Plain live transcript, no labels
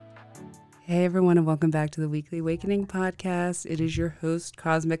Hey everyone, and welcome back to the Weekly Awakening podcast. It is your host,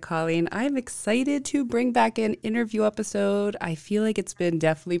 Cosmic Colleen. I'm excited to bring back an interview episode. I feel like it's been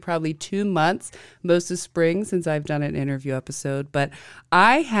definitely probably 2 months, most of spring, since I've done an interview episode. But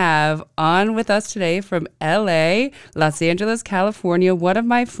I have on with us today from LA, Los Angeles, California, one of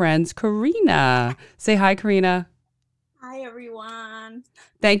my friends, Karina. Say hi, Karina. Hi, everyone.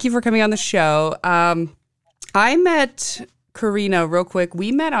 Thank you for coming on the show. I met Karina real quick.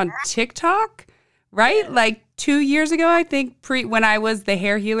 We met on TikTok, right? Yes, Like 2 years ago, I think, pre when I was the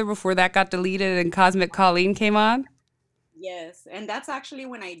hair healer before that got deleted and Cosmic Colleen came on. yes. And that's actually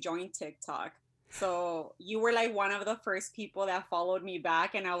when I joined TikTok. So you were like one of the first people that followed me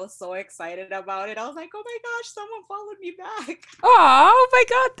back, and I was so excited about it. I was like, oh my gosh, someone followed me back. Oh my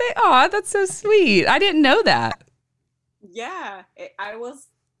God, that's so sweet. I didn't know that. Yeah, I was,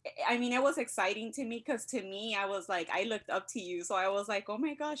 I mean, it was exciting to me because to me, I was like, I looked up to you. So I was like, oh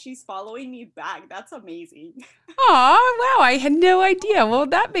my gosh, she's following me back. That's amazing. Oh, wow. I had no idea. Well,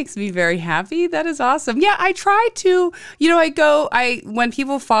 that makes me very happy. That is awesome. Yeah, I try to, when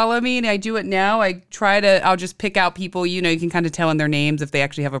people follow me and I do it now, I'll just pick out people, you can kind of tell in their names if they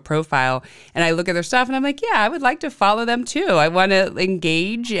actually have a profile. And I look at their stuff and I'm like, yeah, I would like to follow them too. I want to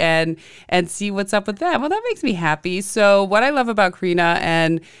engage and see what's up with them. Well, that makes me happy. So, what I love about Karina,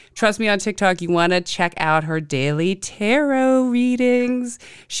 and trust me on TikTok, you want to check out her daily tarot readings.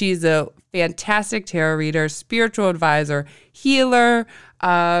 She's a fantastic tarot reader, spiritual advisor, healer.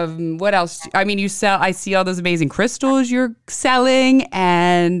 What else? I mean, you sell. I see all those amazing crystals you're selling,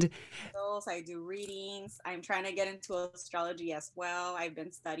 and Those, I do readings. I'm trying to get into astrology as well. I've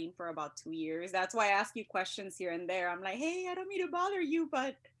been studying for about 2 years. That's why I ask you questions here and there. I'm like, hey, I don't mean to bother you,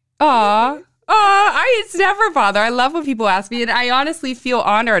 but what is aw. this? It's never bother. I love when people ask me, and I honestly feel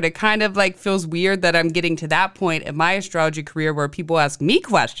honored. It kind of like feels weird that I'm getting to that point in my astrology career where people ask me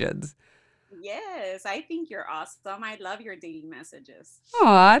questions. Yes, I think you're awesome. I love your dating messages.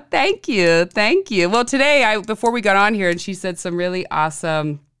 Aw, thank you, thank you. Well, today, I before we got on here, and she said some really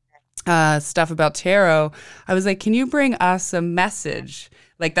awesome stuff about tarot. I was like, can you bring us a message?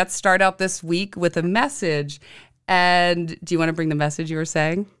 Like, let's start out this week with a message. And do you want to bring the message you were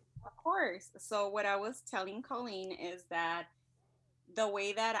saying? Of course. So, what I was telling Colleen is that the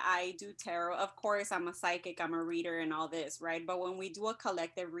way that I do tarot, of course, I'm a psychic, I'm a reader, and all this, right? But when we do a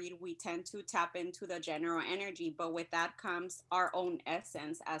collective read, we tend to tap into the general energy. But with that comes our own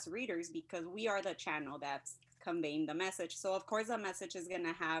essence as readers because we are the channel that's conveying the message. So, of course, the message is going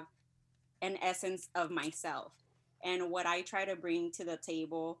to have an essence of myself. And what I try to bring to the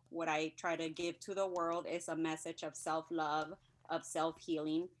table, what I try to give to the world is a message of self love, of self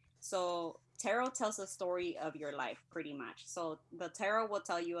healing. So, tarot tells a story of your life pretty much. So, the tarot will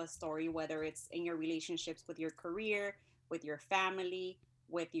tell you a story, whether it's in your relationships with your career, with your family,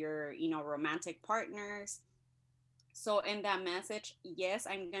 with your, romantic partners. So, in that message, yes,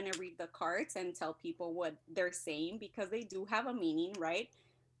 I'm going to read the cards and tell people what they're saying because they do have a meaning, right?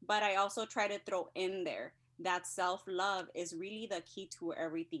 But I also try to throw in there that self love is really the key to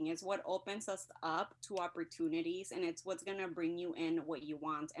everything. It's what opens us up to opportunities and it's what's going to bring you in what you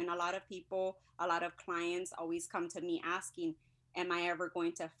want. And a lot of people, a lot of clients always come to me asking, am I ever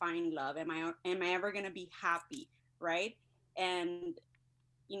going to find love? Am I ever going to be happy, right? And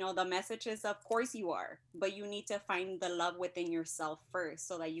the message is of course you are, but you need to find the love within yourself first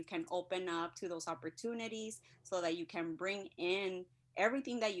so that you can open up to those opportunities, so that you can bring in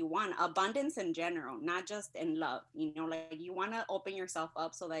everything that you want, abundance in general, not just in love. Like you want to open yourself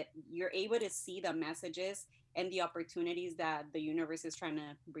up so that you're able to see the messages and the opportunities that the universe is trying to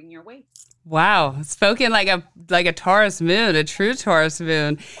bring your way. Wow, spoken like a Taurus moon, a true Taurus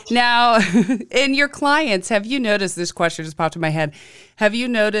moon. Now, in your clients, have you noticed this question just popped in my head? Have you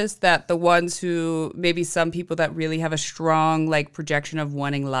noticed that the ones who maybe some people that really have a strong like projection of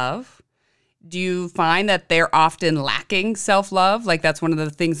wanting love, do you find that they're often lacking self-love? Like that's one of the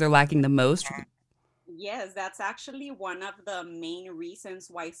things they're lacking the most? Yes, that's actually one of the main reasons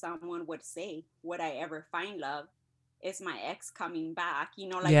why someone would say, would I ever find love? Is my ex coming back?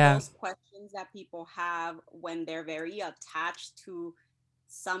 Like Yeah. those questions that people have when they're very attached to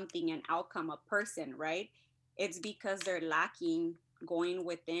something, an outcome, a person, right? It's because they're lacking going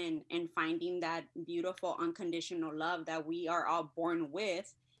within and finding that beautiful unconditional love that we are all born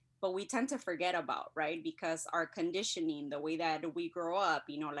with, but we tend to forget about, right? Because our conditioning, the way that we grow up,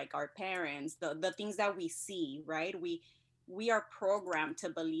 like our parents, the things that we see, right? We are programmed to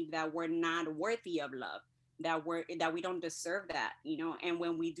believe that we're not worthy of love, that we don't deserve that, and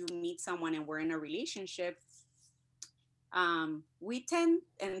when we do meet someone and we're in a relationship, we tend,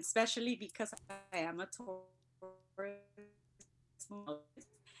 and especially because I am a Taurus,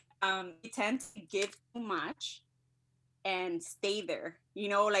 we tend to give too much and stay there.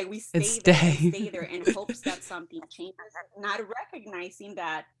 Like we It's stay there and stay. stay there in hopes that something changes, not recognizing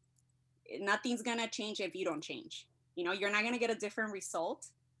that nothing's gonna change if you don't change. You're not gonna get a different result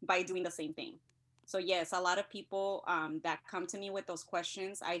by doing the same thing. So yes, a lot of people that come to me with those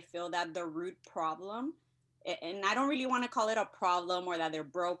questions, I feel that the root problem, and I don't really want to call it a problem or that they're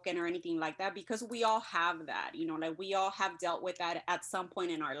broken or anything like that, because we all have that. Like we all have dealt with that at some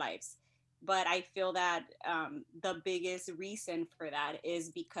point in our lives. But I feel that the biggest reason for that is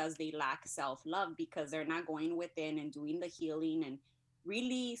because they lack self-love, because they're not going within and doing the healing and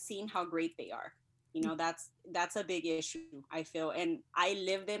really seeing how great they are. That's a big issue, I feel, and I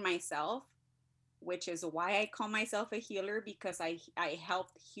lived it myself, which is why I call myself a healer, because I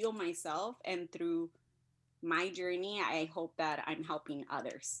helped heal myself, and through my journey I hope that I'm helping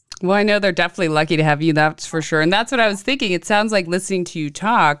others. Well, I know they're definitely lucky to have you, that's for sure. And that's what I was thinking. It sounds like listening to you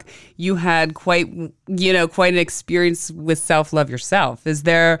talk, you had quite an experience with self-love yourself. Was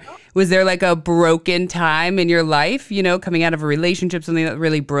there like a broken time in your life, coming out of a relationship, something that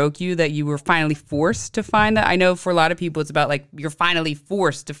really broke you, that you were finally forced to find that? I know for a lot of people, it's about like you're finally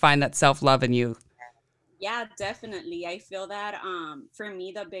forced to find that self-love in you. Yeah, definitely. I feel that for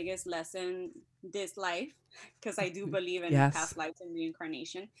me the biggest lesson this life, because I do believe in Yes. past lives and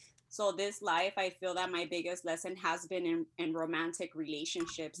reincarnation. So this life, I feel that my biggest lesson has been in romantic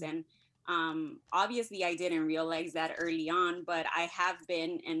relationships. And obviously I didn't realize that early on, but I have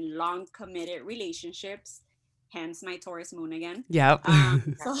been in long committed relationships, hence my Taurus moon again. Yep.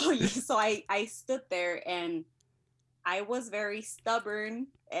 So I stood there and I was very stubborn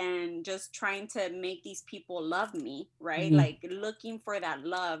and just trying to make these people love me, right? Mhm. Like looking for that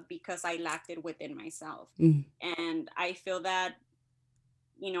love because I lacked it within myself. Mhm. And I feel that,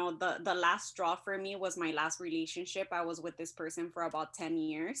 the last straw for me was my last relationship. I was with this person for about 10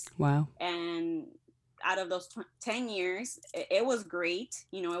 years. Wow. And out of those 10 years, it was great.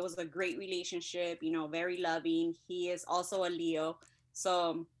 It was a great relationship, very loving. He is also a Leo.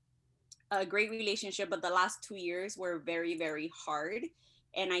 So a great relationship, but the last 2 years were very, very hard.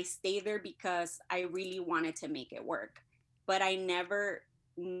 And I stayed there because I really wanted to make it work. But I never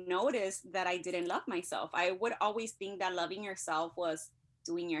noticed that I didn't love myself. I would always think that loving yourself was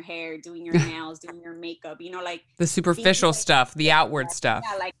doing your hair, doing your nails, doing your makeup, like The thinking superficial like, stuff, the yeah, outward yeah, stuff.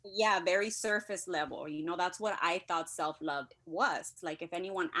 like, yeah, very surface level. That's what I thought self love was. Like, if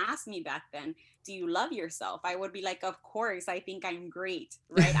anyone asked me back then, do you love yourself? I would be like, of course, I think I'm great,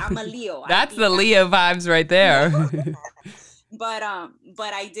 right? I'm a Leo. I That's think the Leo vibes right yeah. there. But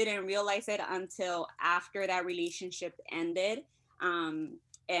I didn't realize it until after that relationship ended. Um,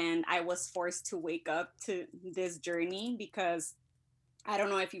 and I was forced to wake up to this journey, because I don't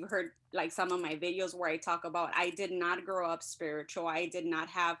know if you've heard like some of my videos where I talk about I did not grow up spiritual. I didn't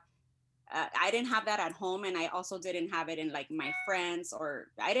have that at home, and I also didn't have it in like my friends,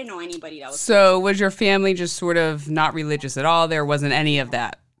 or I didn't know anybody that was So spiritual. was your family just sort of not religious at all? There wasn't any of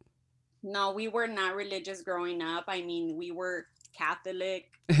that. No, we were not religious growing up. I mean, we were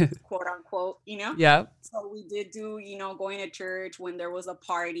Catholic, quote unquote. Yep. So we did do, going to church when there was a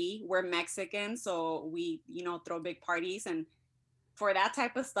party. We're Mexican, so we, throw big parties. And for that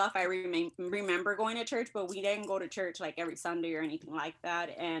type of stuff, I remember going to church, but we didn't go to church like every Sunday or anything like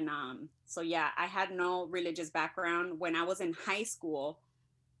that. And so, yeah, I had no religious background. When I was in high school,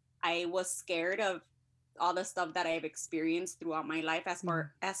 I was scared of all the stuff that I've experienced throughout my life,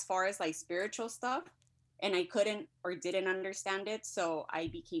 as far as like spiritual stuff, and I couldn't or didn't understand it, so I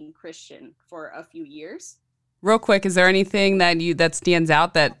became Christian for a few years. Real quick, is there anything that stands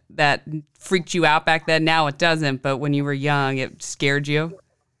out that freaked you out back then? Now it doesn't, but when you were young, it scared you.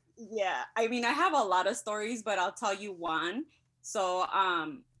 Yeah, I mean, I have a lot of stories, but I'll tell you one. So,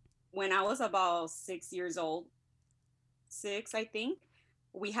 when I was about 6 years old, six, I think,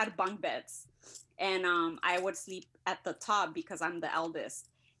 we had bunk beds, and I would sleep at the top because I'm the eldest.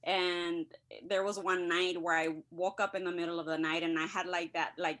 And there was one night where I woke up in the middle of the night, and I had like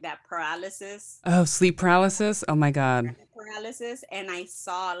that paralysis, Oh, sleep paralysis. Oh my God. and I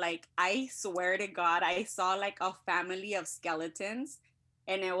swear to God, I saw like a family of skeletons,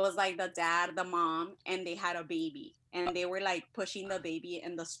 and it was like the dad, the mom, and they had a baby, and they were like pushing the baby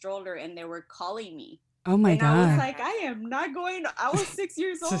in the stroller, and they were calling me. Oh my And I was God. like, I am not going. I was 6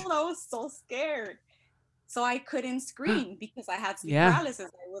 years old. I was so scared. So I couldn't scream because I had sleep Yeah. paralysis.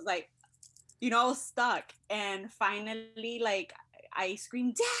 I was like, I was stuck. And finally, like, I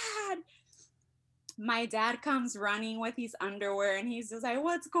screamed, Dad. My dad comes running with his underwear, and he's just like,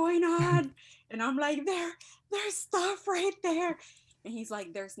 what's going on? And I'm like, there's stuff right there. And he's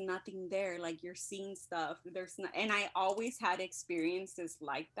like, there's nothing there. Like, you're seeing stuff. There's not. And I always had experiences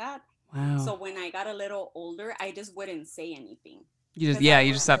like that. Wow. So when I got a little older, I just wouldn't say anything You just, because yeah, I you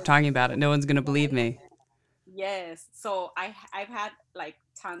was just stop talking about it. No one's going to believe right. me. Yes. So I've had like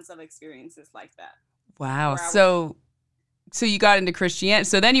tons of experiences like that Wow. where I was So you got into Christianity.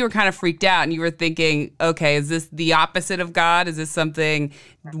 So then you were kind of freaked out and you were thinking, okay, is this the opposite of God? Is this something,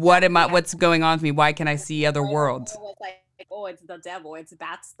 exactly. what's going on with me? Why can I see other I thought worlds? it was like, oh, it's the devil, it's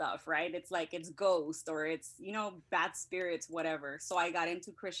bad stuff, right? It's like it's ghost or it's, bad spirits, whatever. So I got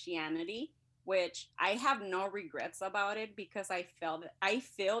into Christianity, which I have no regrets about it because I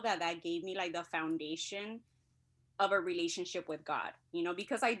feel that that gave me like the foundation of a relationship with God,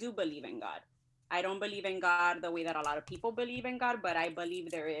 because I do believe in God. I don't believe in God the way that a lot of people believe in God, but I believe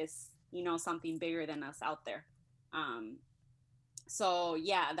there is, something bigger than us out there. Um, so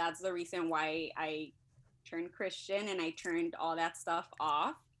yeah, that's the reason why I turned Christian and I turned all that stuff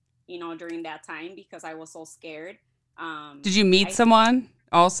off, during that time because I was so scared. Did you meet I someone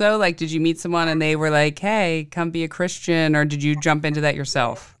also? Like, did you meet someone and they were like, hey, come be a Christian? Or did you jump into that Yes.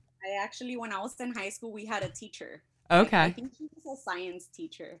 yourself? I actually, when I was in high school, we had a teacher. Like, I Okay. think she was a science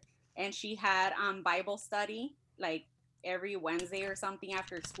teacher, and she had Bible study like every Wednesday or something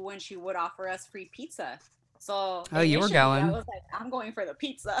after school, and she would offer us free pizza. So Oh, you were initially, I going. was like, I'm going for the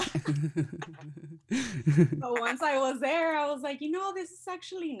pizza. But once I was there, I was like, this is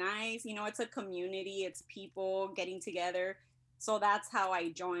actually nice. It's a community, it's people getting together. So that's how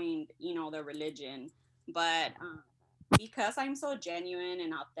I joined, the religion. But because I'm so genuine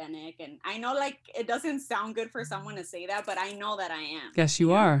and authentic, and I know like it doesn't sound good for someone to say that, but I know that I am, Yes, you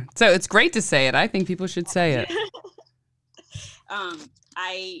you know? are. So it's great to say it. I think people should say it. um,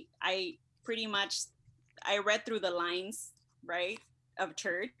 I pretty much I read through the lines, right, of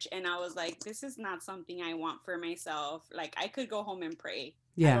church, and I was like, this is not something I want for myself. Like, I could go home and pray.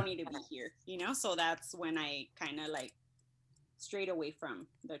 I Yeah. don't need to be here. So that's when I kind of like strayed away from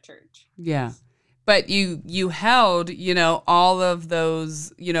the church. Yeah. But you held, all of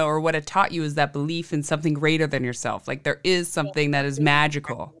those, or what it taught you is that belief in something greater than yourself. Like there is Yes, something that is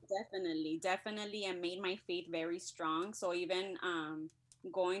magical. definitely, and made my faith very strong. So even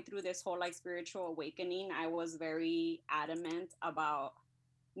going through this whole like spiritual awakening, I was very adamant about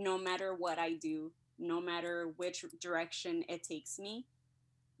no matter what I do, no matter which direction it takes me,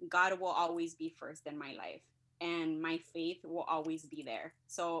 God will always be first in my life, and my faith will always be there.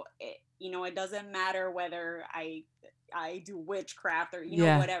 So it doesn't matter whether I do witchcraft or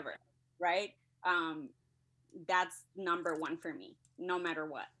Yeah. whatever, right? Um, that's number one for me, no matter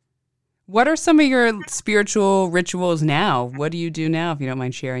what. What are some of your spiritual rituals now? What do you do now, if you don't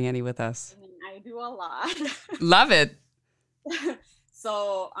mind sharing any with us? I mean, I do a lot. Love it.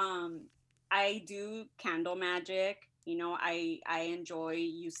 So I do candle magic. I enjoy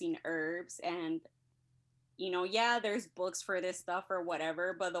using herbs, and yeah, there's books for this stuff or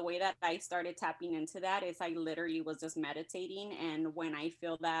whatever, but the way that I started tapping into that is I literally was just meditating, and when I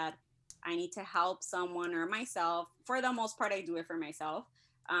feel that I need to help someone or myself, for the most part I do it for myself.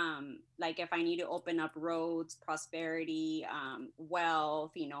 Like if I need to open up roads, prosperity,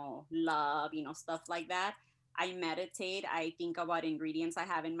 wealth, love, stuff like that, I meditate. I think about ingredients I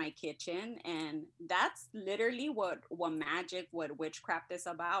have in my kitchen, and that's literally what magic, what witchcraft is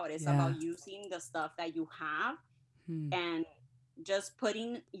about. It's Yeah. about using the stuff that you have Hmm. and just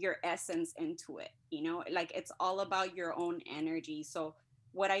putting your essence into it. Like it's all about your own energy. So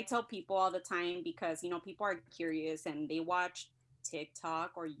what I tell people all the time, because people are curious and they watch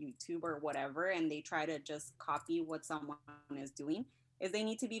TikTok or YouTube or whatever, and they try to just copy what someone is doing, is they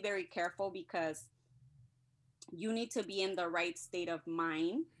need to be very careful because you need to be in the right state of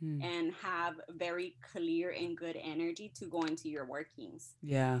mind Hmm. and have very clear and good energy to go into your workings.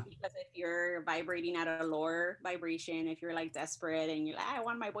 Yeah. Because if you're vibrating at a lower vibration, if you're like desperate and you're like, I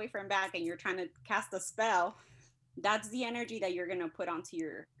want my boyfriend back, and you're trying to cast a spell, that's the energy that you're gonna put onto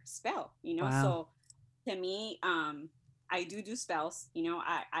your spell. Wow. So to me, I do spells.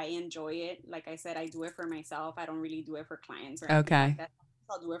 I enjoy it. Like I said, I do it for myself. I don't really do it for clients or anything like Okay. that.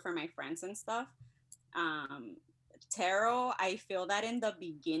 I'll do it for my friends and stuff. um Tarot, I feel that in the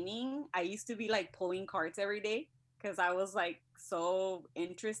beginning I used to be like pulling cards every day because I was like so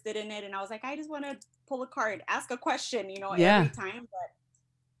interested in it, and I was like, I just want to pull a card, ask a question, every Yeah. time. But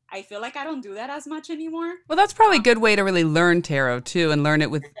I feel like I don't do that as much anymore. Well, that's probably a um good way to really learn tarot too, and learn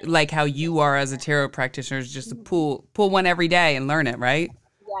it with like how you are as a tarot practitioner, is just to pull one every day and learn it, right?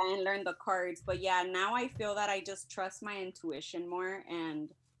 yeah, and learn the cards. But yeah, now I feel that I just trust my intuition more, and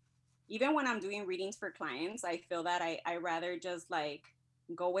even when I'm doing readings for clients, I feel that I rather just like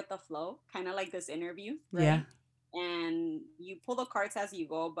go with the flow, kind of like this interview, Yeah. right? and you pull the cards as you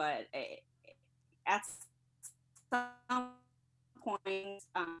go, but at some point,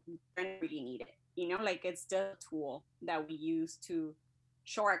 you're gonna really need it. Like it's just a tool that we use to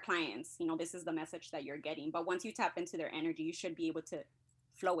show our clients, this is the message that you're getting. But once you tap into their energy, you should be able to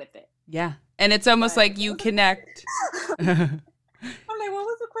flow with it. Yeah. And it's almost But like you connect. I'm like, what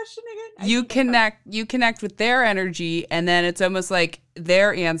was the question again? You connect with their energy, and then it's almost like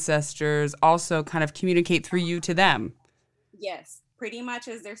their ancestors also kind of communicate through you to them. Yes, pretty much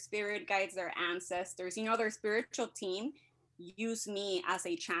as their spirit guides, their ancestors, their spiritual team use me as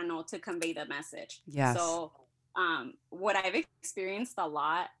a channel to convey the message. Yes. So, what I've experienced a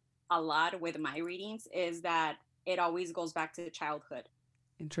lot with my readings is that it always goes back to childhood.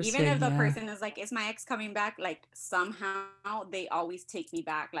 Even Interesting. if the Yeah. person is like, is my ex coming back? Like somehow they always take me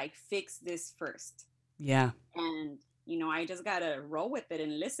back, like fix this first. Yeah. And, I just gotta roll with it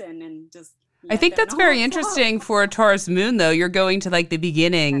and listen and just I let think them that's know very what's up. interesting for a Taurus moon, though. You're going to like the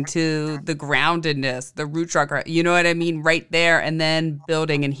beginning, to the groundedness, the root chakra. You know what I mean? Right there, and then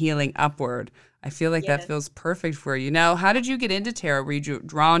building and healing upward. I feel like that Yes. feels perfect for you. Now, how did you get into tarot? Were you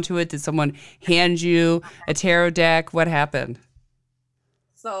drawn to it? Did someone hand you a tarot deck? What happened?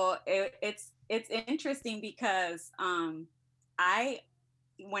 So it's interesting because I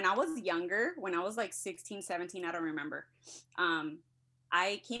when I was younger, when I was like 16, 17, I don't remember. Um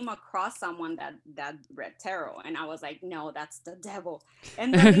I came across someone that read tarot, and I was like, no, that's the devil.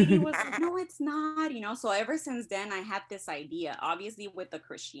 And the lady was like, no, it's not. So ever since then I had this idea, obviously with the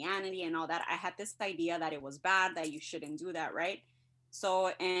Christianity and all that, I had this idea that it was bad, that you shouldn't do that, right?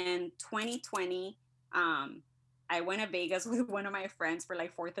 So in 2020, I went to Vegas with one of my friends for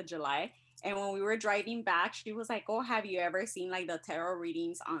like 4th of July. And when we were driving back, she was like, oh, have you ever seen like the tarot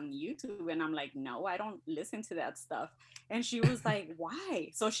readings on YouTube? And I'm like, no, I don't listen to that stuff. And she was like, why?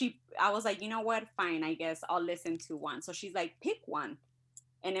 So I was like, you know what? Fine, I guess I'll listen to one. So she's like, pick one.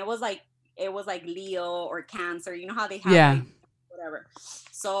 And it was like Leo or Cancer. You know how they have Yeah. like whatever.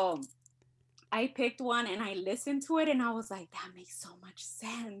 So I picked one and I listened to it and I was like, that makes so much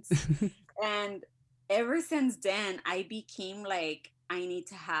sense. And ever since then, I became like, I need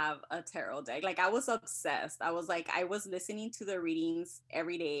to have a tarot deck. Like I was obsessed. I was like, I was listening to the readings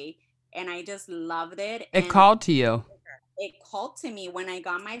every day and I just loved it. It And called to you. it called to me when I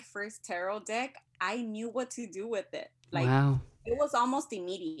got my first tarot deck. I knew what to do with it. Like Wow. it was almost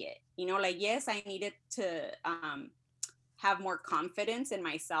immediate. Like yes, I needed to have more confidence in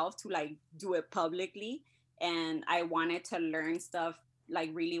myself to like do it publicly, and I wanted to learn stuff like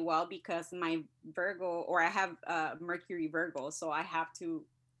really well because my Virgo, or I have Mercury Virgo, so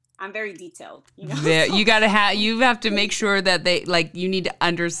I'm very detailed, so You have to make sure that they like you need to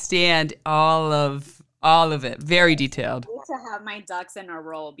understand all of it. Very detailed. I need to have my ducks in a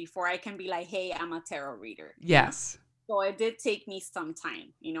row before I can be like, hey, I'm a tarot reader. Yes. So it did take me some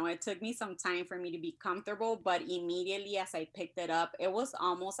time. It took me some time for me to be comfortable, but immediately as I picked it up, it was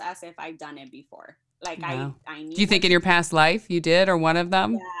almost as if I've done it before. Like Wow. I Do you knew think what in to your past life you did, or one of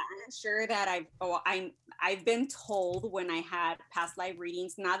Yeah, them? I'm sure that I've been told when I had past life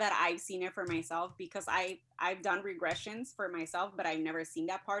readings, not that I've seen it for myself, because I've done regressions for myself, but I've never seen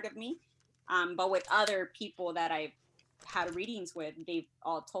that part of me. But with other people that I've had readings with, they've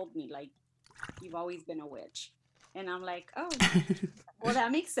all told me like, you've always been a witch. And I'm like, oh, well,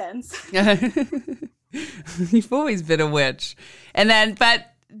 that makes sense. You've always been a witch. And then, but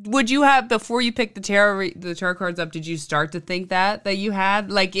would you have, before you picked the tarot cards up, did you start to think that you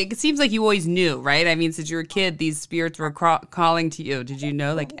had, like, it seems like you always knew, right? I mean, since you were a kid, these spirits were calling to you. Did you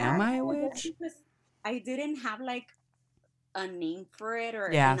know, like, am I a I guess witch? because I didn't have like a name for it or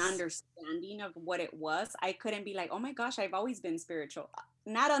an Yes. understanding of what it was. I couldn't be like, oh my gosh, I've always been spiritual.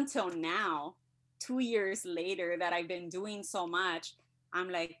 Not until now, 2 years later, that I've been doing so much, I'm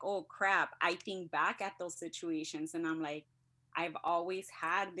like, oh crap. I think back at those situations and I'm like, I've always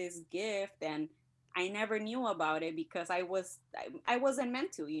had this gift and I never knew about it because I wasn't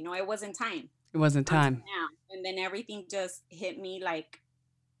meant to, it wasn't time It wasn't until time. now. And then everything just hit me like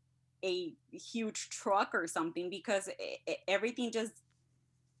a huge truck or something because everything just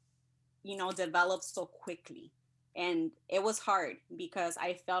developed so quickly, and it was hard because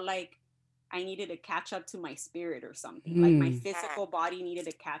I felt like I needed to catch up to my spirit or something, like my Hmm. physical body needed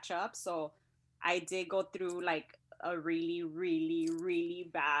to catch up. So I did go through like a really really really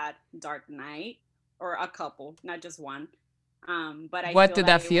bad dark night, or a couple, not just one. But I What feel did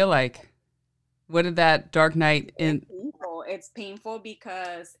that that it was feel like? What did that dark night very in? painful. It's painful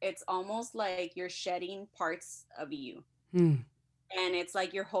because it's almost like you're shedding parts of you, Hmm. and it's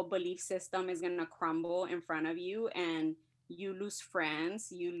like your whole belief system is going to crumble in front of you, and you lose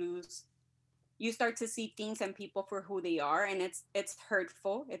friends, you start to see things and people for who they are, and it's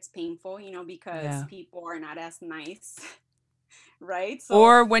hurtful, it's painful, because Yeah. people are not as nice. Right? So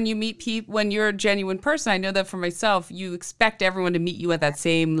Or when you meet people, when you're a genuine person, I know that for myself, you expect everyone to meet you at that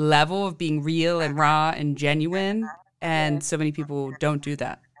same level of being real and raw and genuine. And yes, so many people don't do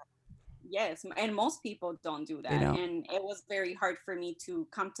that. yes, and most people don't do They that, don't. and it was very hard for me to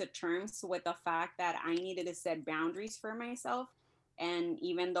come to terms with the fact that I needed to set boundaries for myself. And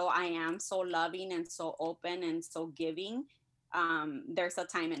even though I am so loving and so open and so giving, there's a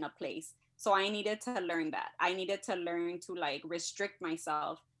time and a place. So I needed to learn that. I needed to learn to like restrict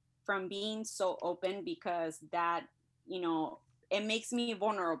myself from being so open, because that, it makes me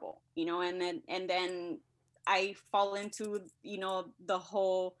vulnerable, and then I fall into, the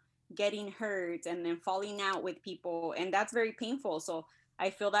whole getting hurt and then falling out with people, and that's very painful. So I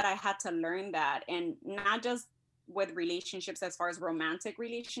feel that I had to learn that, and not just with relationships as far as romantic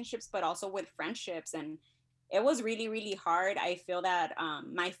relationships, but also with friendships. And it was really, really hard. I feel that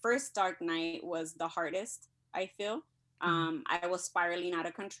my first dark night was the hardest. I feel Yeah. I was spiraling out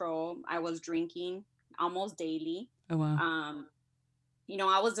of control. I was drinking almost daily. Oh, wow. um,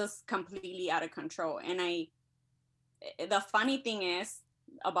 I was just completely out of control. And the funny thing is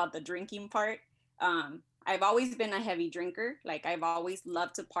about the drinking part, I've always been a heavy drinker. Like, I've always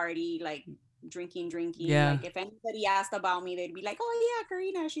loved to party, like drinking. Yeah. Like, if anybody asked about me, they'd be like, "Oh yeah,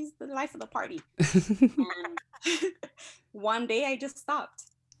 Karina, she's the life of the party." And one day I just stopped.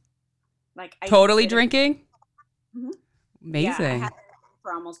 Like, I Totally literally, drinking? mhm. Yeah, I had Amazing.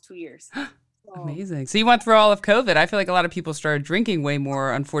 for almost 2 years. So Amazing. So you went through all of COVID. I feel like a lot of people started drinking way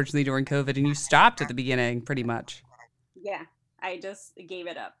more, unfortunately, during COVID, and you stopped at the beginning, pretty much. yeah, I just gave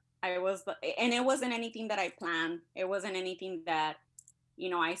it up. And it wasn't anything that I planned. It wasn't anything that,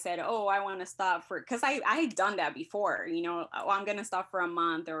 I said, "Oh, I want to stop for," because I had done that before. "Oh, I'm gonna stop for a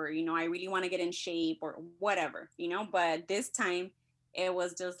month," or "I really want to get in shape," or whatever. But this time, it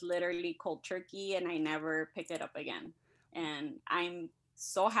was just literally cold turkey, and I never picked it up again. And I'm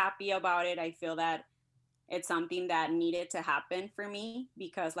so happy about it. I feel that it's something that needed to happen for me,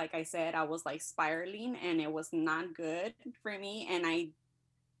 because like I said, I was like spiraling, and it was not good for me. And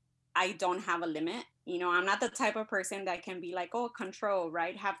I don't have a limit. I'm not the type of person that can be like, "Oh, control,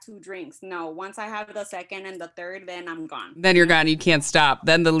 right? Have two drinks." No, once I have the second and the third, then I'm gone, Then you're gone. You can't stop.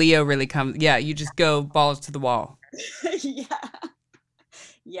 Then the Leo really comes. Yeah, you just go balls to the wall. Yeah.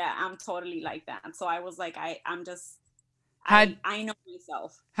 Yeah, I'm totally like that. So I was like, I'm just, How I know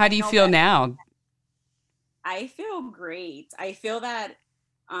myself. how I do you know feel better. now? I feel great. I feel that,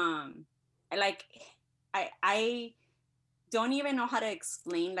 um like, I don't even know how to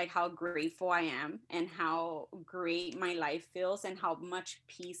explain like how grateful I am, and how great my life feels, and how much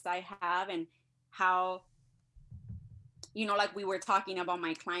peace I have, and how, like we were talking about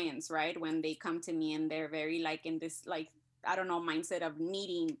my clients, right? When they come to me and they're very like in this, like, I don't know, mindset of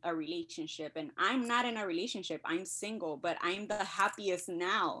needing a relationship. And I'm not in a relationship. I'm single, but I'm the happiest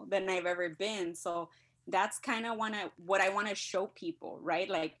now than I've ever been. So that's kind of what I want to show people, right?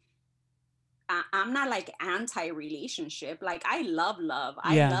 Like, I'm not like anti relationship. Like, I love love.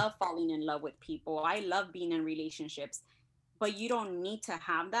 I Yeah. love falling in love with people. I love being in relationships. But you don't need to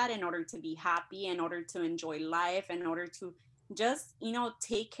have that in order to be happy, in order to enjoy life, in order to just,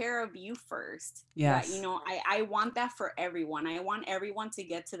 take care of you first. That, Yes. I want that for everyone. I want everyone to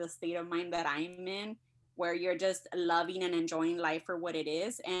get to the state of mind that I'm in, where you're just loving and enjoying life for what it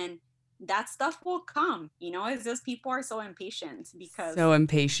is. And that stuff will come. It's just people are so impatient So because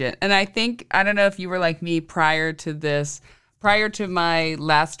impatient. And I think, I don't know if you were like me prior to this, prior to my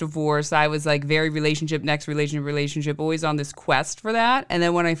last divorce, I was like very relationship, next relationship, relationship, always on this quest for that. And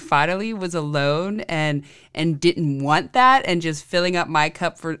then when I finally was alone and didn't want that and just filling up my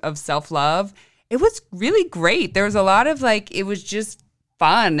cup of self-love, it was really great. There was a lot of like, it was just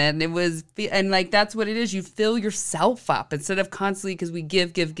fun and and like that's what it is. You fill yourself up instead of constantly, because we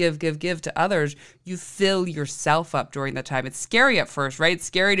give to others. You fill yourself up during that time. It's scary at first, right? It's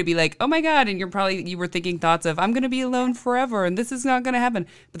scary to be like, oh my God, and you were thinking thoughts of, I'm gonna be alone forever and this is not gonna happen.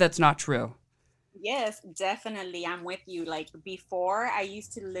 But that's not true. yes, definitely. I'm with you. Like, before, I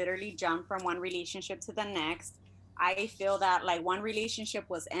used to literally jump from one relationship to the next. I feel that like one relationship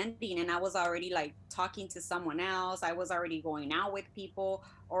was ending and I was already like talking to someone else. I was already going out with people,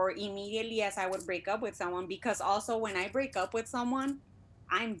 or immediately as I would break up with someone, because also when I break up with someone,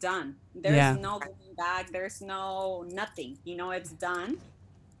 I'm done. There's Yeah. no going back. There's no nothing. It's done.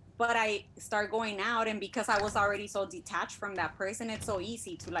 But I start going out, and because I was already so detached from that person, it's so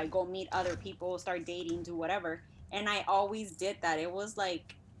easy to like go meet other people, start dating, do whatever. And I always did that. It was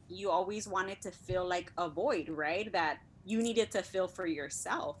like, you always wanted to feel like a void, right? That you needed to feel for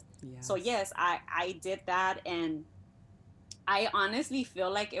yourself. So Yes. yes, I did that, and I honestly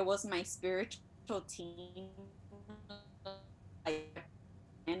feel like it was my spiritual team like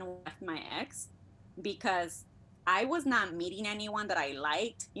in when I left my ex, because I was not meeting anyone that I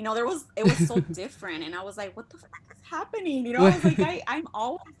liked. You know, it was so different, and I was like, what the fuck is happening? You know, I was like, I'm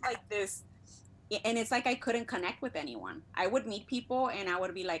always like this, and it's like I couldn't connect with anyone. I would meet people and I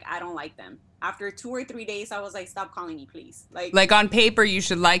would be like, I don't like them. After 2 or 3 days, I was like, stop calling me, please. Like, Like on paper, you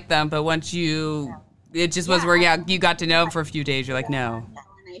should like them, but once it just was yeah, working out. You got to know them for a few days. You're like, no. yeah,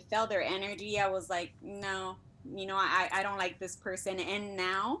 and I felt their energy. I was like, no, you know, I don't like this person. And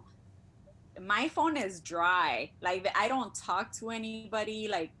now my phone is dry. Like, I don't talk to anybody.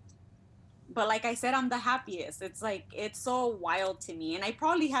 Like, but like I said, I'm the happiest. It's like, it's so wild to me. And I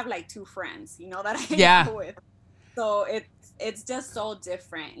probably have like two friends, you know, that I hang Yeah. out with. So it's just so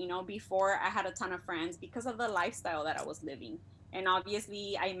different. You know, before I had a ton of friends because of the lifestyle that I was living. And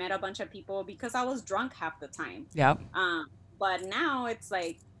obviously I met a bunch of people because I was drunk half the time. Yep. Um, but now it's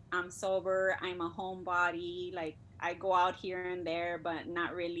like I'm sober, I'm a homebody, like I go out here and there, but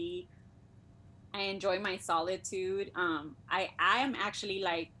not really. I enjoy my solitude. I am actually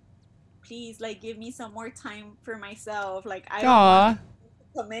like, please, like, give me some more time for myself. Like, I don't want Aw. to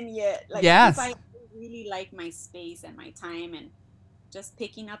come in yet, like, because Yes. I really like my space and my time, and just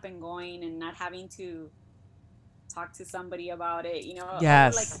picking up and going and not having to talk to somebody about it, you know. Oh, like,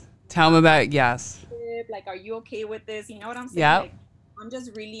 Yes. Tell them about it. Yes. like, are you okay with this? You know what I'm saying? Yep. Like, I'm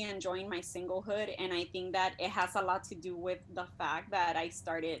just really enjoying my singlehood, and I think that it has a lot to do with the fact that I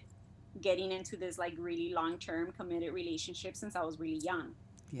started getting into this like really long-term committed relationship since I was really young.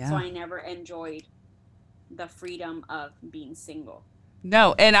 So Yeah. I never enjoyed the freedom of being single.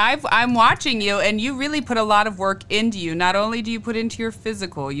 No, and I'm watching you, and you really put a lot of work into you. Not only do you put into your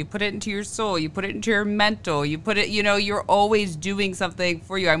physical, you put it into your soul, you put it into your mental, you put it, you're always doing something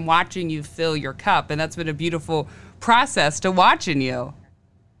for you. I'm watching you fill your cup, and that's been a beautiful process to watching you.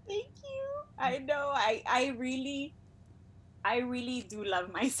 Thank you. I know. I really do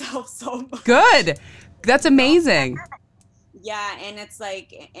love myself so much. Good. That's You know? amazing. Yeah, and it's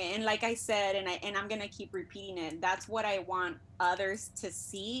like, and like I said, and I'm gonna keep repeating it. That's what I want others to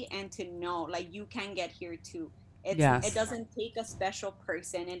see and to know. Like, you can get here too. It Yes. doesn't take a special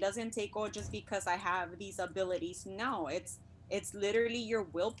person. It doesn't take, oh, just because I have these abilities. No, it's literally your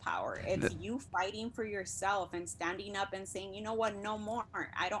willpower. It's you fighting for yourself and standing up and saying, you know what, no more.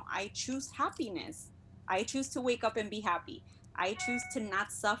 I choose happiness. I choose to wake up and be happy. I choose to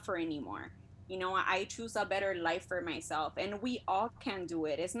not suffer anymore. You know, I choose a better life for myself, and we all can do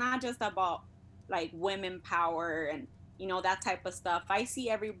it. It's not just about like women power and, you know, that type of stuff. I see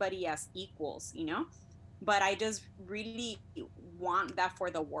everybody as equals, you know, but I just really want that for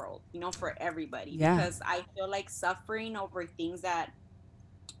the world, you know, for everybody, Yeah. because I feel like suffering over things that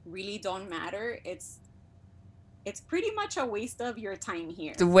really don't matter, it's pretty much a waste of your time The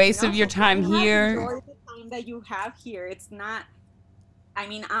here, you waste know. of your So why time not here. enjoy the time that you have here? It's not, I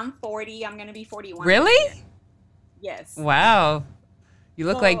mean, I'm 40, I'm gonna be 41 this year. Really? Yes. Wow. You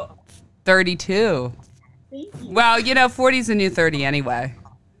look like So 32. thank you. Well, 40's a new 30 anyway.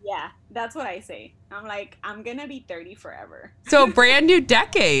 Yeah, that's what I say. I'm like, I'm gonna be 30 forever. So a brand new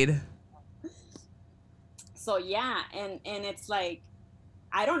decade. So yeah, and it's like,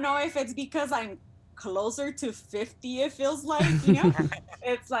 I don't know if it's because I'm closer to 50, it feels like, you know?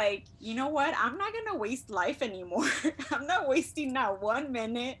 It's like, you know what? I'm not gonna waste life anymore. I'm not wasting not 1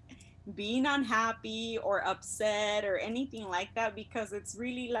 minute being unhappy or upset or anything like that, because it's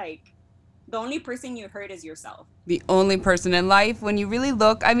really like the only person you hurt is yourself. The only person in life, when you really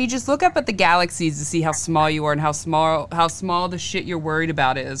look, I mean, just look up at the galaxies to see how small you are and how small the shit you're worried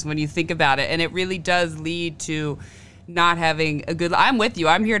about is when you think about it. And it really does lead to not having a good. I'm with you.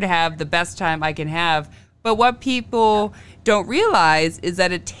 I'm here to have the best time I can have. But what people don't realize is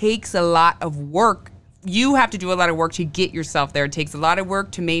that it takes a lot of work. You have to do a lot of work to get yourself there. It takes a lot of work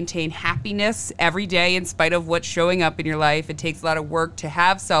to maintain happiness every day in spite of what's showing up in your life. It takes a lot of work to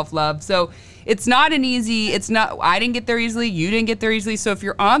have self-love. So it's not an easy, I didn't get there easily, you didn't get there easily. So if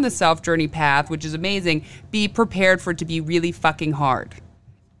you're on the self-journey path, which is amazing, be prepared for it to be really fucking hard.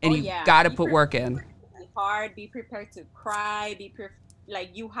 And Oh you yeah, got to put work in be hard, be prepared to cry,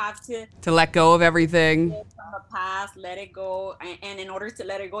 like, you have to to let go of everything. from the past, let it go. And in order to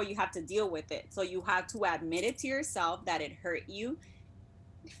let it go, you have to deal with it. So you have to admit it to yourself that it hurt you,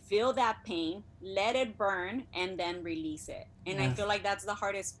 feel that pain, let it burn, and then release it. And I Yes. feel like that's the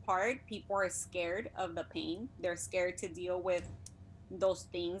hardest part. People are scared of the pain. They're scared to deal with those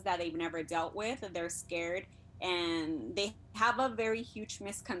things that they've never dealt with. They're scared, and they have a very huge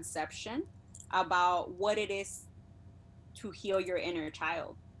misconception about what it is to heal your inner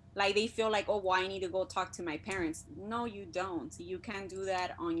child. Like they feel like, oh, well, I need to go talk to my parents. No, you don't. You can do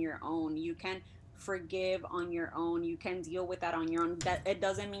that on your own. You can forgive on your own. You can deal with that on your own. That it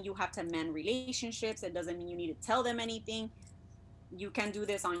doesn't mean you have to mend relationships. It doesn't mean you need to tell them anything. You can do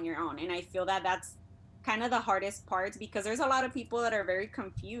this on your own. And I feel that that's kind of the hardest part, because there's a lot of people that are very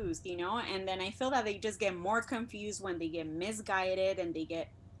confused, and then I feel that they just get more confused when they get misguided and they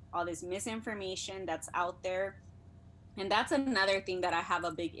get all this misinformation that's out there. And that's another thing that I have a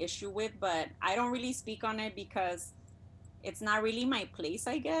big issue with, but I don't really speak on it because it's not really my place,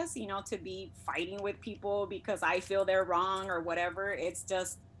 I guess, to be fighting with people because I feel they're wrong or whatever. It's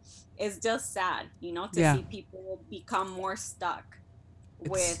just sad, to Yeah. see people become more stuck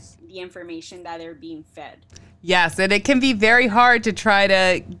with It's the information that they're being fed. Yes, and it can be very hard to try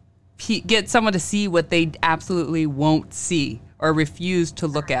to get someone to see what they absolutely won't see or refuse to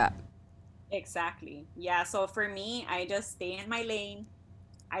look at. Exactly. Yeah. So for me, I just stay in my lane.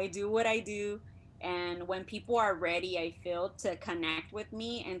 I do what I do. And when people are ready, I feel, to connect with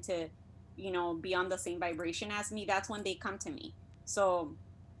me and to, be on the same vibration as me, that's when they come to me. So,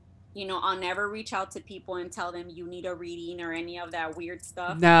 I'll never reach out to people and tell them you need a reading or any of that weird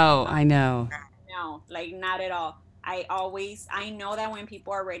stuff. No, Um, I know. no, like not at all. I know that when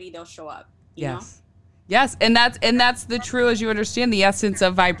people are ready, they'll show up. Yes. Yes, and that's the true, as you understand, the essence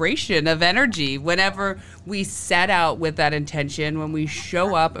of vibration, of energy. Whenever we set out with that intention, when we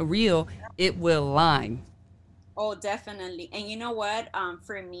show up real, it will align. Oh, definitely. And you know what?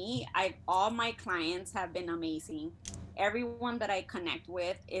 For me, I all my clients have been amazing. Everyone that I connect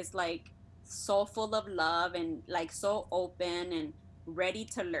with is like so full of love and like so open and ready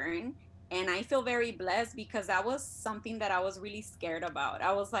to learn. And I feel very blessed because that was something that I was really scared about.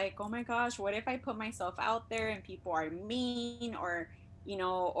 I was like, oh my gosh, what if I put myself out there and people are mean, or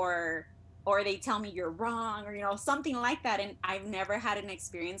they tell me you're wrong, or something like that. And I've never had an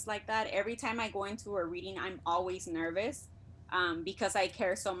experience like that. Every time I go into a reading, I'm always nervous, because I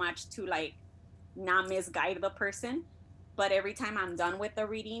care so much to like not misguide the person. But every time I'm done with the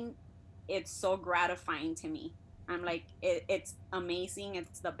reading, it's so gratifying to me. I'm like, it's amazing,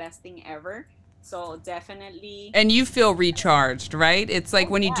 it's the best thing ever. So definitely. And you feel recharged, right? It's like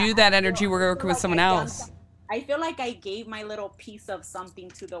Oh when you yeah, do that energy work with someone else. I feel like I gave my little piece of something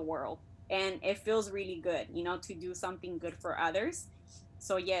to the world, and it feels really good, to do something good for others.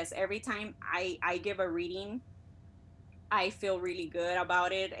 So yes, every time I give a reading, I feel really good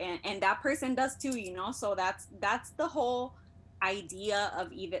about it, and that person does too, So that's the whole idea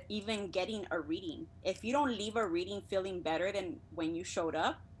of even getting a reading. If you don't leave a reading feeling better than when you showed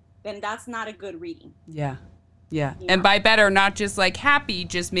up, then that's not a good reading, Yeah. Yeah. you And know. by better, not just like happy,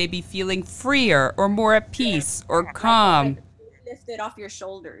 just maybe feeling freer or more at peace or Like calm. lift it off your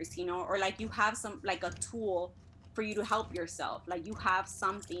shoulders, or like you have some like a tool for you to help yourself. Like you have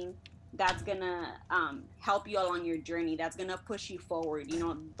something that's gonna help you along your journey, that's gonna push you forward.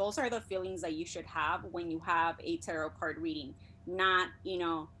 Those are the feelings that you should have when you have a tarot card reading. Not,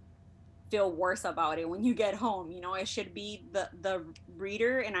 feel worse about it when you get home. It should be the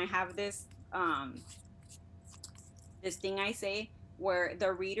reader. And I have this thing I say, where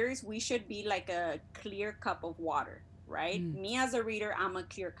the readers, we should be like a clear cup of water, right? Mm. Me as a reader, I'm a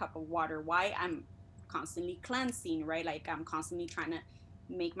clear cup of water. Why? I'm constantly cleansing, right? Like I'm constantly trying to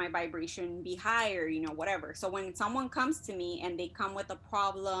make my vibration be higher, whatever. So when someone comes to me and they come with a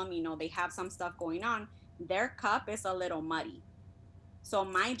problem, they have some stuff going on, their cup is a little muddy. So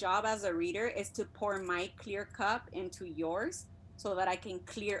my job as a reader is to pour my clear cup into yours so that I can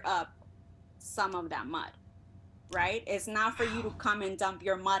clear up some of that mud, right? It's not for you to come and dump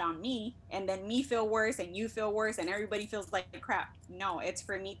your mud on me and then me feel worse and you feel worse and everybody feels like crap. No, it's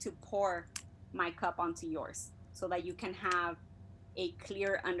for me to pour my cup onto yours so that you can have a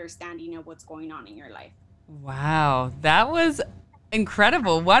clear understanding of what's going on in your life. Wow, that was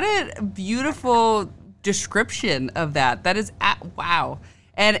incredible. What a beautiful description of that. That is, wow.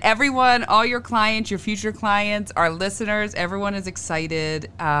 And everyone, all your clients, your future clients, our listeners, everyone is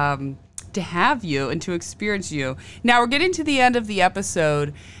excited to have you and to experience you. Now, we're getting to the end of the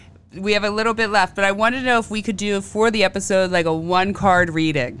episode. We have a little bit left, but I wanted to know if we could do for the episode like a one card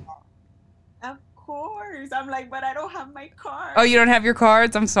reading. Of course. I'm like, but I don't have my Oh, card. you don't have your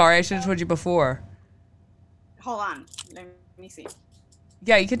cards? I'm sorry. I should have told you before. Hold on. Let me see.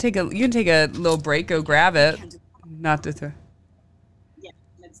 Yeah, you can take a little break, go grab I it. can do. Not to throw. Yeah,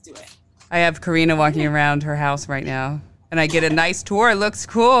 let's do it. I have Karina walking around her house right now, and I get a nice tour. It looks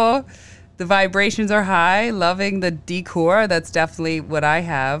cool. The vibrations are high. Loving the decor. That's definitely what I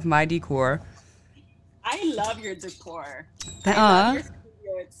have, my decor. I love your decor. I love Aw. your studio.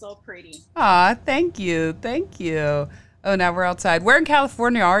 It's so pretty. Aw, thank you. Thank you. Oh, now we're outside. Where in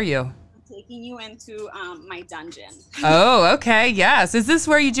California are you? I'm taking you into my dungeon. Oh, okay. Yes. Is this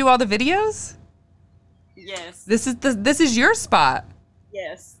where you do all the videos? Yes. This is your spot.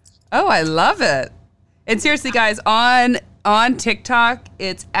 Yes. Oh, I love it. And seriously, guys, on TikTok,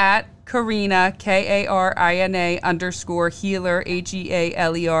 it's at Karina, Karina _ healer,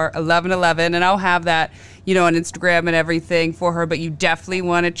 HEALER 1111. And I'll have that, on Instagram and everything for her. But you definitely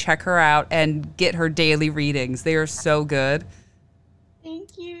want to check her out and get her daily readings. They are so good.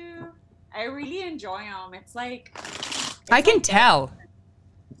 Thank you. I really enjoy them. I can tell.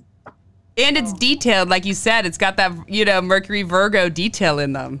 And it's detailed, like you said. It's got that, Mercury Virgo detail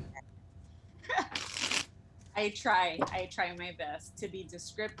in them. I try my best to be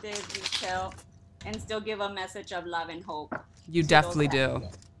descriptive, detailed, and still give a message of love and hope. You definitely do.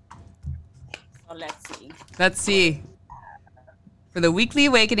 So let's see. Let's see. For the Weekly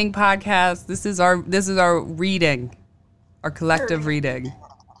Awakening podcast, this is our reading, our collective reading.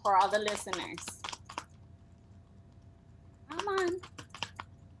 For all the listeners. Come on.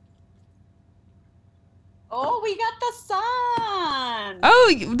 Oh, we got the sun.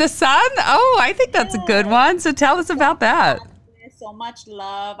 Oh, the sun? Oh, I think that's a good one. So tell us about that. So much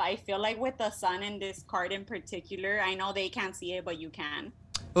love. I feel like with the sun in this card in particular, I know they can't see it, but you can.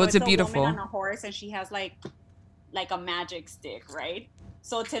 Well, it's a beautiful. Woman on a horse, and she has like a magic stick, right?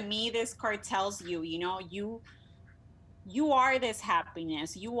 So to me, this card tells you, you are this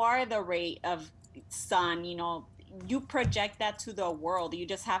happiness. You are the ray of sun, you project that to the world. You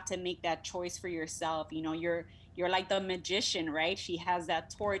just have to make that choice for yourself. You're like the magician, right? She has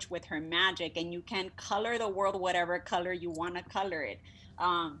that torch with her magic, and you can color the world whatever color you want to color it.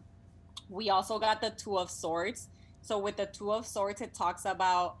 We also got the Two of Swords. So with the Two of Swords, it talks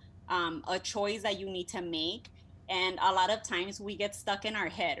about a choice that you need to make. And a lot of times we get stuck in our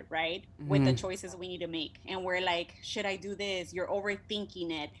head, right? With the choices we need to make. And we're like, should I do this? You're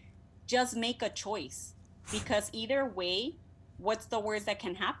overthinking it. Just make a choice. Because either way, what's the worst that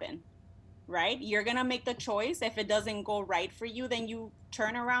can happen, right? You're going to make the choice. If it doesn't go right for you, then you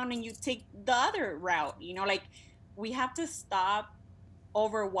turn around and you take the other route. We have to stop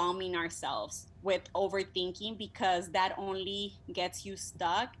overwhelming ourselves with overthinking, because that only gets you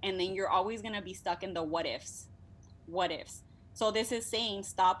stuck. And then you're always going to be stuck in the what ifs. So this is saying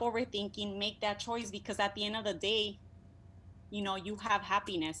stop overthinking, make that choice, because at the end of the day, you have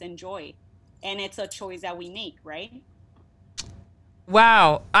happiness and joy. And it's a choice that we make, right?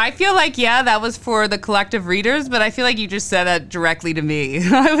 Wow. I feel like, that was for the collective readers, but I feel like you just said that directly to me.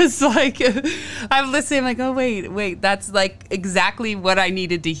 I was like, I'm listening, I'm like, oh, wait, that's like exactly what I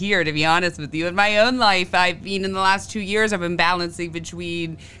needed to hear, to be honest with you. In my own life, in the last 2 years, I've been balancing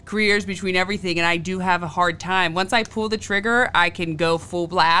between careers, between everything, and I do have a hard time. Once I pull the trigger, I can go full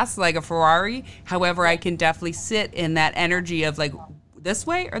blast like a Ferrari. However, I can definitely sit in that energy of like, this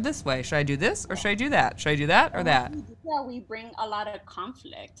way or this way? Should I do this or should I do that? Should I do that or that? Yeah, we bring a lot of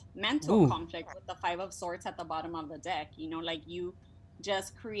conflict, mental conflict with the Five of Swords at the bottom of the deck. You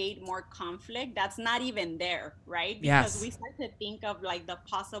just create more conflict that's not even there, right? Because we start to think of like the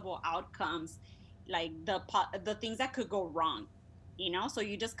possible outcomes, like the things that could go wrong, so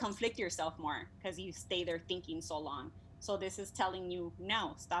you just conflict yourself more because you stay there thinking so long. So this is telling you,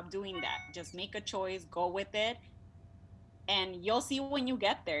 no, stop doing that. Just make a choice, go with it. And you'll see when you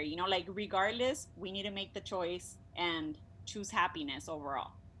get there, regardless, we need to make the choice and choose happiness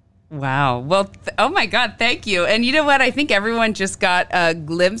overall. Wow. Well, oh my God, thank you. And you know what? I think everyone just got a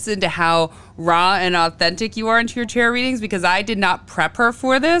glimpse into how raw and authentic you are into your tarot readings, because I did not prep her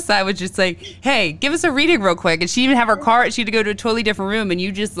for this. I was just like, hey, give us a reading real quick. And she didn't have her card. She had to go to a totally different room. And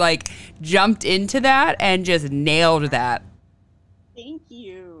you just like jumped into that and just nailed that. Thank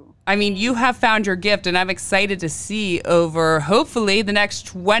you. I mean, you have found your gift, and I'm excited to see over, hopefully, the next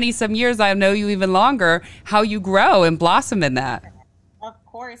 20-some years, I know you even longer, how you grow and blossom in that. Of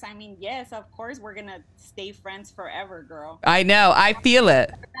course. I mean, yes, of course, we're going to stay friends forever, girl. I know. I feel it.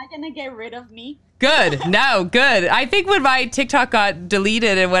 You're not going to get rid of me. Good. No, good. I think when my TikTok got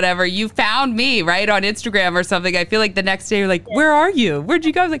deleted and whatever, you found me, right, on Instagram or something. I feel like the next day you're like, where are you? Where'd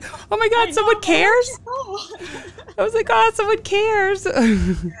you go? I was like, oh my God, someone cares? I was like, oh, someone cares.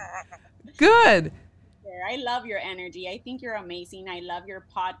 Good. I love your energy. I think you're amazing. I love your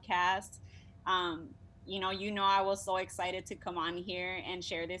podcast. I was so excited to come on here and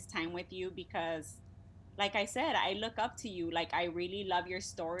share this time with you because, like I said, I look up to you. Like, I really love your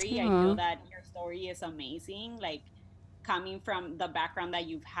story. I feel that your story is amazing. Like, coming from the background that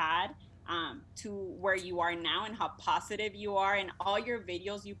you've had to where you are now and how positive you are. And all your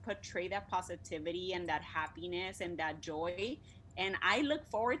videos, you portray that positivity and that happiness and that joy. And I look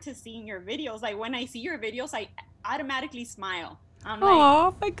forward to seeing your videos. Like, when I see your videos, automatically smile. I'm like,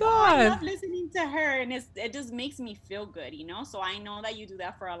 Oh my oh, I love God. listening to her, and it just makes me feel good, So I know that you do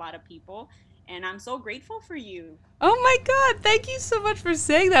that for a lot of people, and I'm so grateful for you. Oh my God. Thank you so much for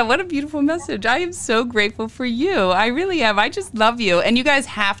saying that. What a beautiful message. I am so grateful for you. I really am. I just love you. And you guys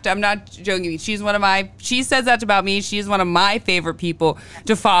have to, I'm not joking. She says that about me. She's one of my favorite people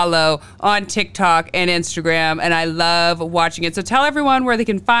to follow on TikTok and Instagram. And I love watching it. So tell everyone where they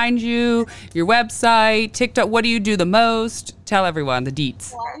can find you, your website, TikTok. What do you do the most? Tell everyone the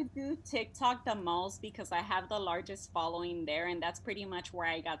deets. Well, I do TikTok the most because I have the largest following there, and that's pretty much where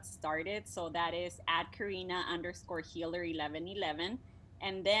I got started. So that is at Karina underscore healer 1111.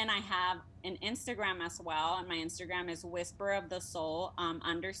 And then I have an Instagram as well. And my Instagram is whisper of the soul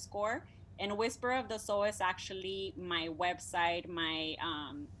underscore. And Whisper of the Soul is actually my website, my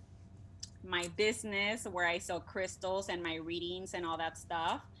business where I sell crystals and my readings and all that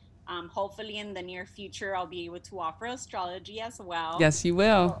stuff. Hopefully, in the near future, I'll be able to offer astrology as well. Yes, you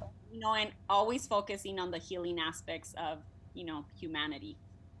will. So, and always focusing on the healing aspects of, humanity.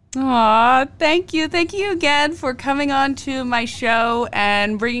 Aw, thank you. Thank you again for coming on to my show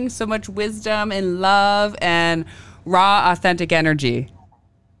and bringing so much wisdom and love and raw, authentic energy.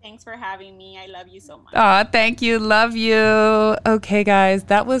 Thanks for having me. I love you so much. Aw, thank you. Love you. Okay, guys,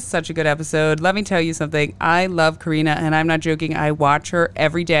 that was such a good episode. Let me tell you something. I love Karina, and I'm not joking. I watch her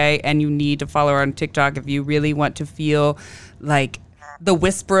every day, and you need to follow her on TikTok if you really want to feel like the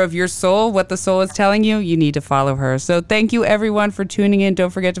whisper of your soul, what the soul is telling you. You need to follow her. So thank you, everyone, for tuning in. Don't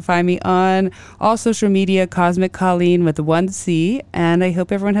forget to find me on all social media, Cosmic Colleen with one C, and I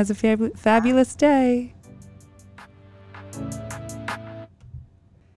hope everyone has a fabulous day.